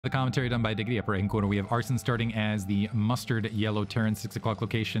The commentary done by Diggity. Upper right corner, we have Arson starting as the mustard yellow Terran 6 o'clock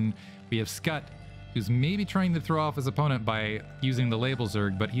location. We have Skutt, who's maybe trying to throw off his opponent by using the label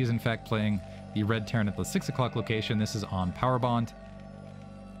Zerg, but he is in fact playing the red Terran at the 6 o'clock location. This is on Power Bond.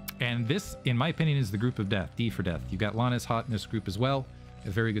 And this, in my opinion, is the group of death, D for death. You've got Lana's hot in this group as well, a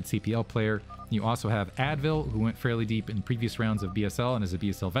very good CPL player. You also have Advil, who went fairly deep in previous rounds of BSL and is a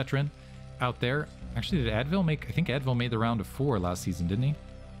BSL veteran out there. Actually, did Advil make... I think Advil made the round of 4 last season, didn't he?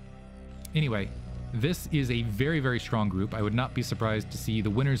 Anyway, this is a very, very strong group. I would not be surprised to see the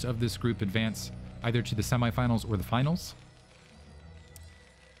winners of this group advance either to the semifinals or the finals.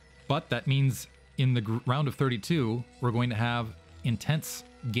 But that means in the round of 32, we're going to have intense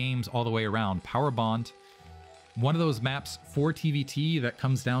games all the way around. Power Bond, one of those maps for TVT that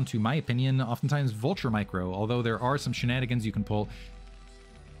comes down to, my opinion, oftentimes Vulture Micro, although there are some shenanigans you can pull.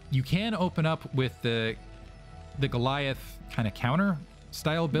 You can open up with the Goliath kind of counter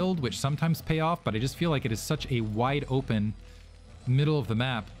style build, which sometimes pay off, but I just feel like it is such a wide open middle of the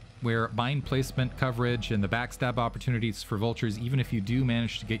map where bind placement coverage and the backstab opportunities for vultures, even if you do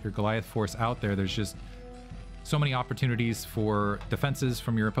manage to get your Goliath force out there, there's just so many opportunities for defenses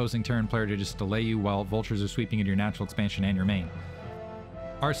from your opposing Terran player to just delay you while vultures are sweeping into your natural expansion and your main.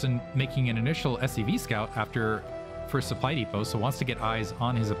 Arson making an initial SCV scout after first supply depot, so wants to get eyes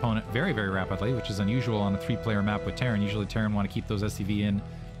on his opponent very, very rapidly, which is unusual on a 3-player map with Terran. Usually Terran want to keep those SCV in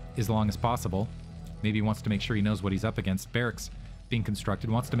as long as possible. Maybe he wants to make sure he knows what he's up against. Barracks being constructed,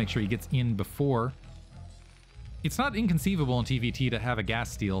 wants to make sure he gets in before. It's not inconceivable in TVT to have a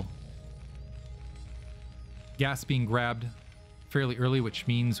gas steal. Gas being grabbed fairly early, which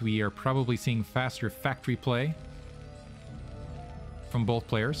means we are probably seeing faster factory play from both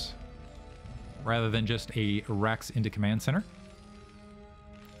players, rather than just a racks into command center.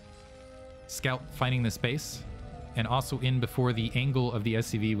 Scout finding the space, and also in before the angle of the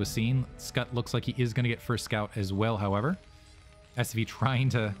SCV was seen. Skutt looks like he is going to get first scout as well, however. SCV trying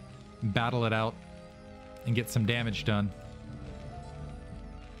to battle it out and get some damage done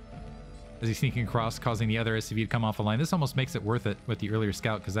as he's sneaking across, causing the other SCV to come off the line. This almost makes it worth it with the earlier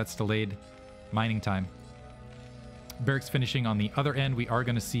scout, because that's delayed mining time. Barracks finishing on the other end. We are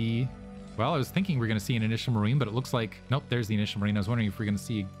going to see... Well, I was thinking we are going to see an initial Marine, but it looks like... Nope, there's the initial Marine. I was wondering if we're going to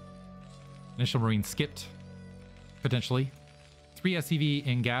see initial Marine skipped, potentially. 3 SCV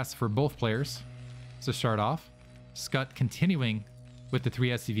in gas for both players to start off. Skutt continuing with the 3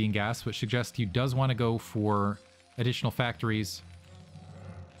 SCV in gas, which suggests he does want to go for additional factories,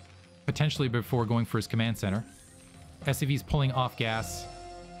 potentially before going for his command center. SCV's pulling off gas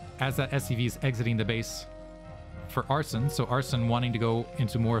as that SCV is exiting the base for Arson, so Arson wanting to go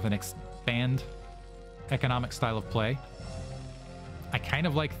into more of an expand economic style of play. I kind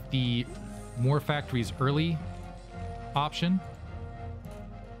of like the more factories early option.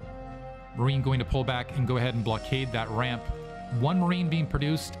 Marine going to pull back and go ahead and blockade that ramp. 1 Marine being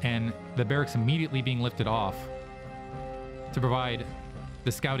produced and the barracks immediately being lifted off to provide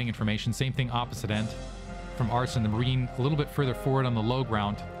the scouting information. Same thing opposite end from Arson. The Marine a little bit further forward on the low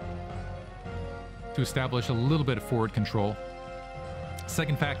ground to establish a little bit of forward control.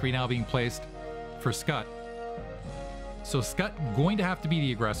 Second factory now being placed for Skutt. So Skutt going to have to be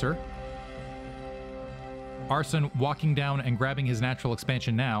the aggressor. Arson walking down and grabbing his natural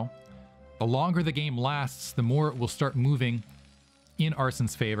expansion now. The longer the game lasts, the more it will start moving in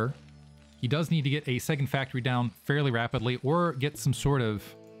Arson's favor. He does need to get a second factory down fairly rapidly, or get some sort of...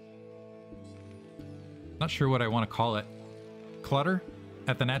 not sure what I want to call it. Clutter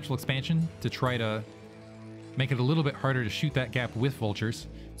at the natural expansion to try to make it a little bit harder to shoot that gap with vultures.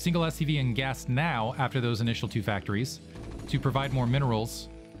 Single SCV and gas now after those initial 2 factories to provide more minerals.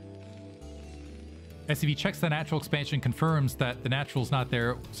 SCV checks the natural expansion, confirms that the natural's not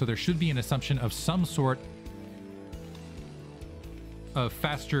there, so there should be an assumption of some sort of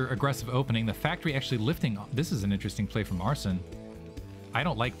faster aggressive opening. The factory actually lifting... This is an interesting play from Arson. I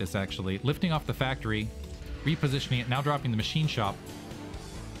don't like this, actually. Lifting off the factory, repositioning it, now dropping the machine shop.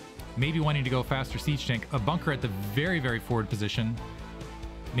 Maybe wanting to go faster siege tank. A bunker at the very, very forward position.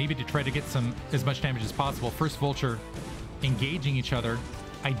 Maybe to try to get as much damage as possible. First vulture engaging each other.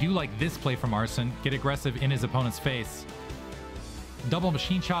 I do like this play from Arson. Get aggressive in his opponent's face. Double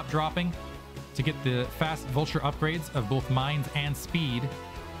machine shop dropping to get the fast vulture upgrades of both mines and speed.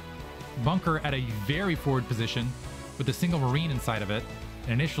 Bunker at a very forward position with a single Marine inside of it.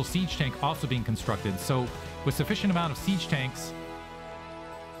 An initial siege tank also being constructed. So with sufficient amount of siege tanks,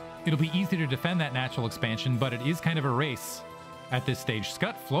 it'll be easy to defend that natural expansion, but it is kind of a race at this stage.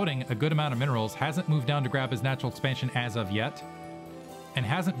 Skutt floating a good amount of minerals, hasn't moved down to grab his natural expansion as of yet, and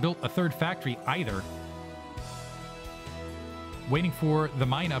hasn't built a third factory either. waiting for the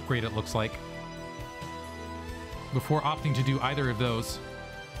mine upgrade, it looks like, before opting to do either of those.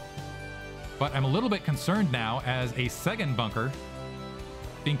 But I'm a little bit concerned now as a second bunker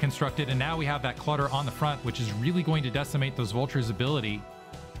being constructed, and now we have that clutter on the front, which is really going to decimate those vultures' ability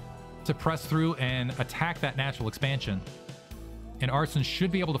to press through and attack that natural expansion. And Arson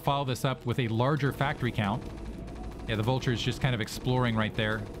should be able to follow this up with a larger factory count. Yeah, the vulture is just kind of exploring right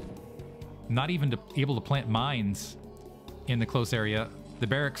there. Not even able to plant mines in the close area. The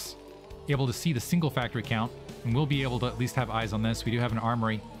barracks able to see the single factory count, and we'll be able to at least have eyes on this. We do have an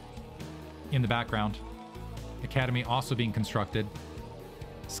armory in the background. Academy also being constructed.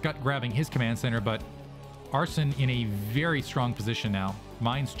 Skutt grabbing his command center, but Arson in a very strong position now.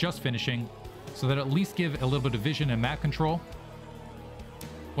 Mines just finishing, so that at least give a little bit of vision and map control.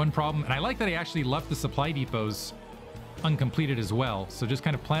 One problem, and I like that he actually left the supply depots uncompleted as well, so just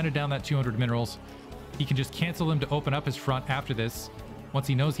kind of planted down that 200 minerals. He can just cancel them to open up his front after this, once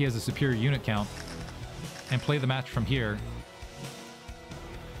he knows he has a superior unit count, and play the match from here.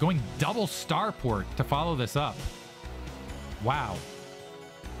 Going double starport to follow this up. Wow.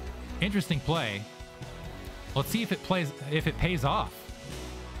 Interesting play. Let's see if it pays off.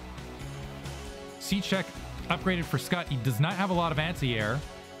 Siege check upgraded for Skutt. He does not have a lot of anti-air.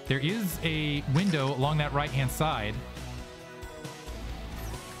 There is a window along that right-hand side.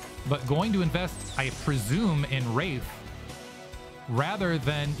 But going to invest, I presume, in Wraith rather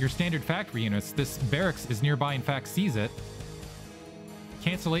than your standard factory units. This barracks is nearby, in fact, sees it.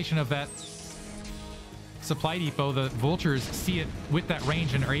 Cancellation of that supply depot. The vultures see it with that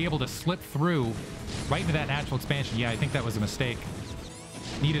range and are able to slip through right into that natural expansion. Yeah, I think that was a mistake.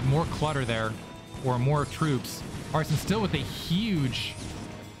 Needed more clutter there, or more troops. Arson still with a huge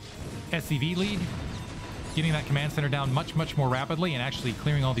SCV lead, getting that command center down much, much more rapidly, and actually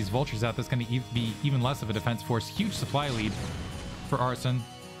clearing all these vultures out. That's going to be even less of a defense force. Huge supply lead for Arson.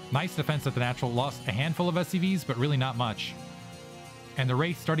 Nice defense at the natural. Lost a handful of SCVs, but really not much. And the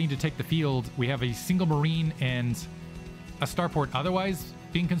Wraith starting to take the field. We have a single Marine and a starport otherwise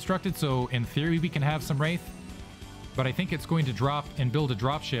being constructed, so in theory we can have some Wraith. But I think it's going to drop and build a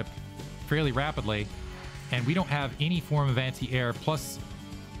dropship fairly rapidly. And we don't have any form of anti-air, plus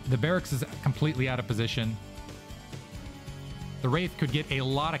the barracks is completely out of position. The Wraith could get a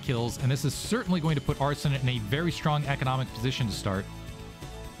lot of kills, and this is certainly going to put Arson in a very strong economic position to start.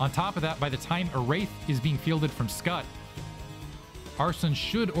 On top of that, by the time a Wraith is being fielded from Skutt, Arson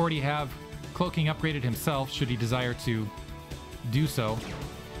should already have cloaking upgraded himself, should he desire to do so.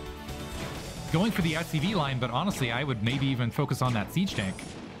 Going for the SCV line, but honestly, I would maybe even focus on that siege tank.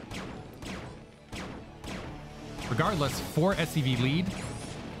 Regardless, 4 SCV lead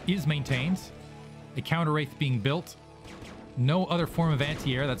is maintained. A counter Wraith being built. No other form of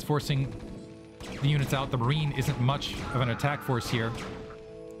anti-air that's forcing the units out. The Marine isn't much of an attack force here.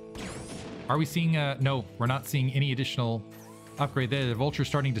 Are we seeing no, we're not seeing any additional upgrade there. The Vulture's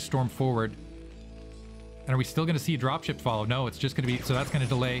starting to storm forward. And are we still going to see a dropship follow? No, it's just going to be, so that's going to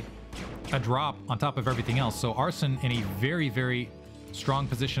delay a drop on top of everything else. So Arson in a very, very strong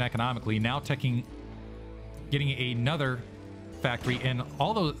position economically. Now getting another factory, and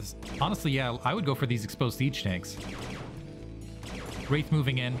all those, honestly, yeah, I would go for these exposed siege tanks. Wraith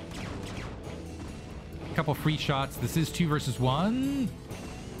moving in. A couple free shots. This is 2 versus 1.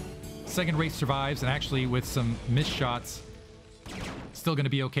 Second Wraith survives, and actually with some missed shots, still going to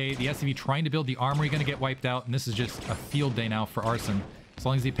be okay. The SCV trying to build the armory going to get wiped out, and this is just a field day now for Arson. As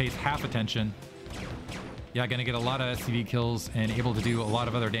long as he pays half attention. Yeah, going to get a lot of SCV kills and able to do a lot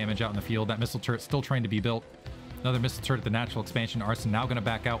of other damage out in the field. That missile turret still trying to be built. Another missile turret at the natural expansion. Arson now going to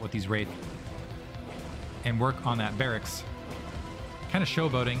back out with these Wraith and work on that barracks. Kind of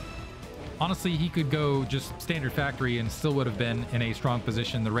showboating. Honestly, he could go just standard factory and still would have been in a strong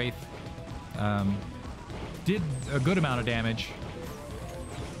position. The Wraith did a good amount of damage.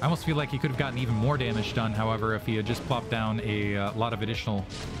 I almost feel like he could have gotten even more damage done, however, if he had just plopped down a lot of additional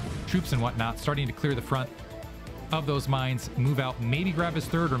troops and whatnot. Starting to clear the front of those mines, move out, maybe grab his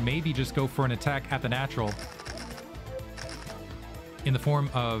third, or maybe just go for an attack at the natural. In the form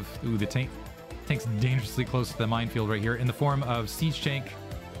of, ooh, the tank's dangerously close to the minefield right here. In the form of siege tank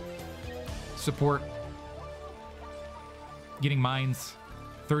support, getting mines,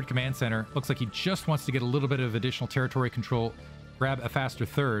 third command center. Looks like he just wants to get a little bit of additional territory control, grab a faster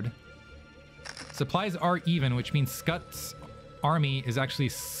third. Supplies are even, which means Skutt's army is actually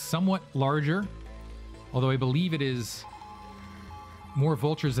somewhat larger, although I believe it is more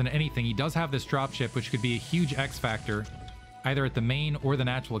vultures than anything. He does have this dropship, which could be a huge X factor, either at the main or the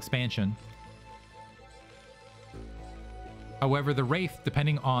natural expansion. However, the Wraith,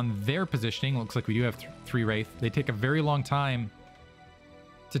 depending on their positioning, looks like we do have 3 Wraith. They take a very long time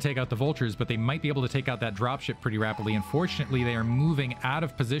to take out the vultures, but they might be able to take out that dropship pretty rapidly. Unfortunately, they are moving out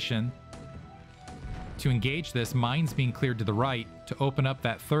of position to engage this. Mines being cleared to the right to open up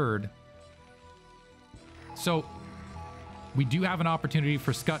that third. So we do have an opportunity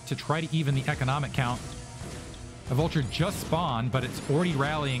for Skutt to try to even the economic count. A vulture just spawned, but it's already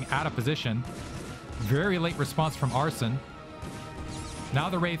rallying out of position. Very late response from Arson. Now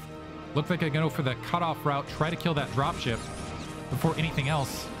the Wraith look like they're going to go for the cutoff route, try to kill that dropship before anything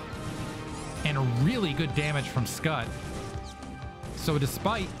else. And really good damage from Skutt. So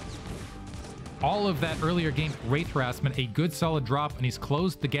despite all of that earlier game Wraith harassment, a good solid drop, and he's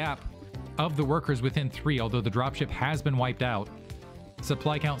closed the gap of the workers within 3, although the dropship has been wiped out.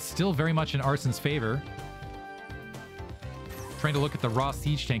 Supply count still very much in Arson's favor. Trying to look at the raw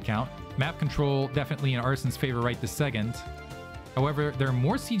siege tank count. Map control definitely in Arson's favor right this second. However, there are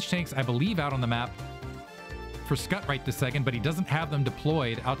more siege tanks, I believe, out on the map for Skutt right this second, but he doesn't have them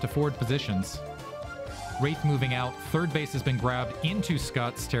deployed out to forward positions. Wraith moving out. Third base has been grabbed into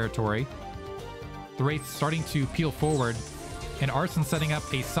Skutt's territory. The Wraith starting to peel forward, and Arson setting up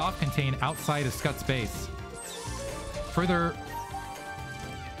a soft contain outside of Skutt's base. Further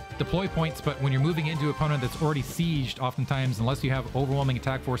deploy points, but when you're moving into an opponent that's already sieged, oftentimes, unless you have overwhelming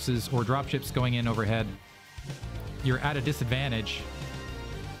attack forces or dropships going in overhead, you're at a disadvantage.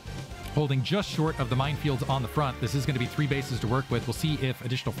 Holding just short of the minefields on the front. This is going to be 3 bases to work with. We'll see if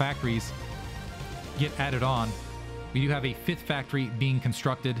additional factories get added on. We do have a 5th factory being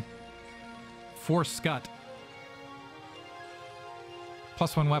constructed for Skutt.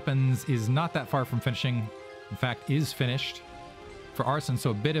 +1 weapons is not that far from finishing. In fact, is finished for Arson,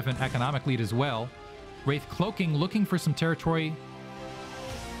 so a bit of an economic lead as well. Wraith cloaking, looking for some territory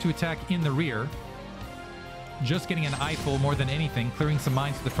to attack in the rear. Just getting an eyeful more than anything, clearing some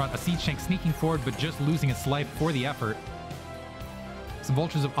mines to the front. A siege tank sneaking forward, but just losing its life for the effort. Some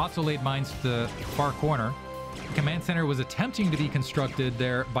vultures have also laid mines to the far corner. The command center was attempting to be constructed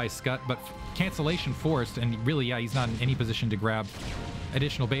there by Skutt, but cancellation forced, and really, yeah, he's not in any position to grab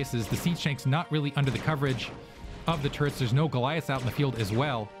additional bases. The siege tank's not really under the coverage of the turrets. There's no Goliaths out in the field as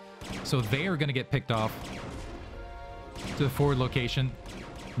well, so they are going to get picked off to the forward location.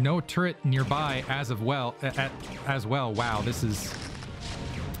 No turret nearby as well. Wow, this is...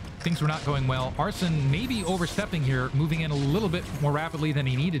 Things were not going well. Arson maybe overstepping here, moving in a little bit more rapidly than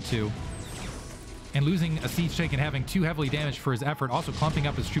he needed to. And losing a siege tank and having 2 heavily damaged for his effort. Also clumping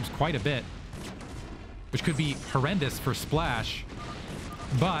up his troops quite a bit, which could be horrendous for Splash.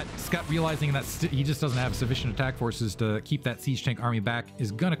 But Skutt, realizing that he just doesn't have sufficient attack forces to keep that siege tank army back,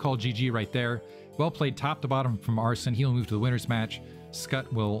 is going to call GG right there. Well played top to bottom from Arson. He'll move to the winner's match.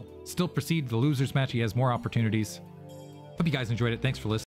 Skutt will still proceed to the loser's match. He has more opportunities. Hope you guys enjoyed it. Thanks for listening.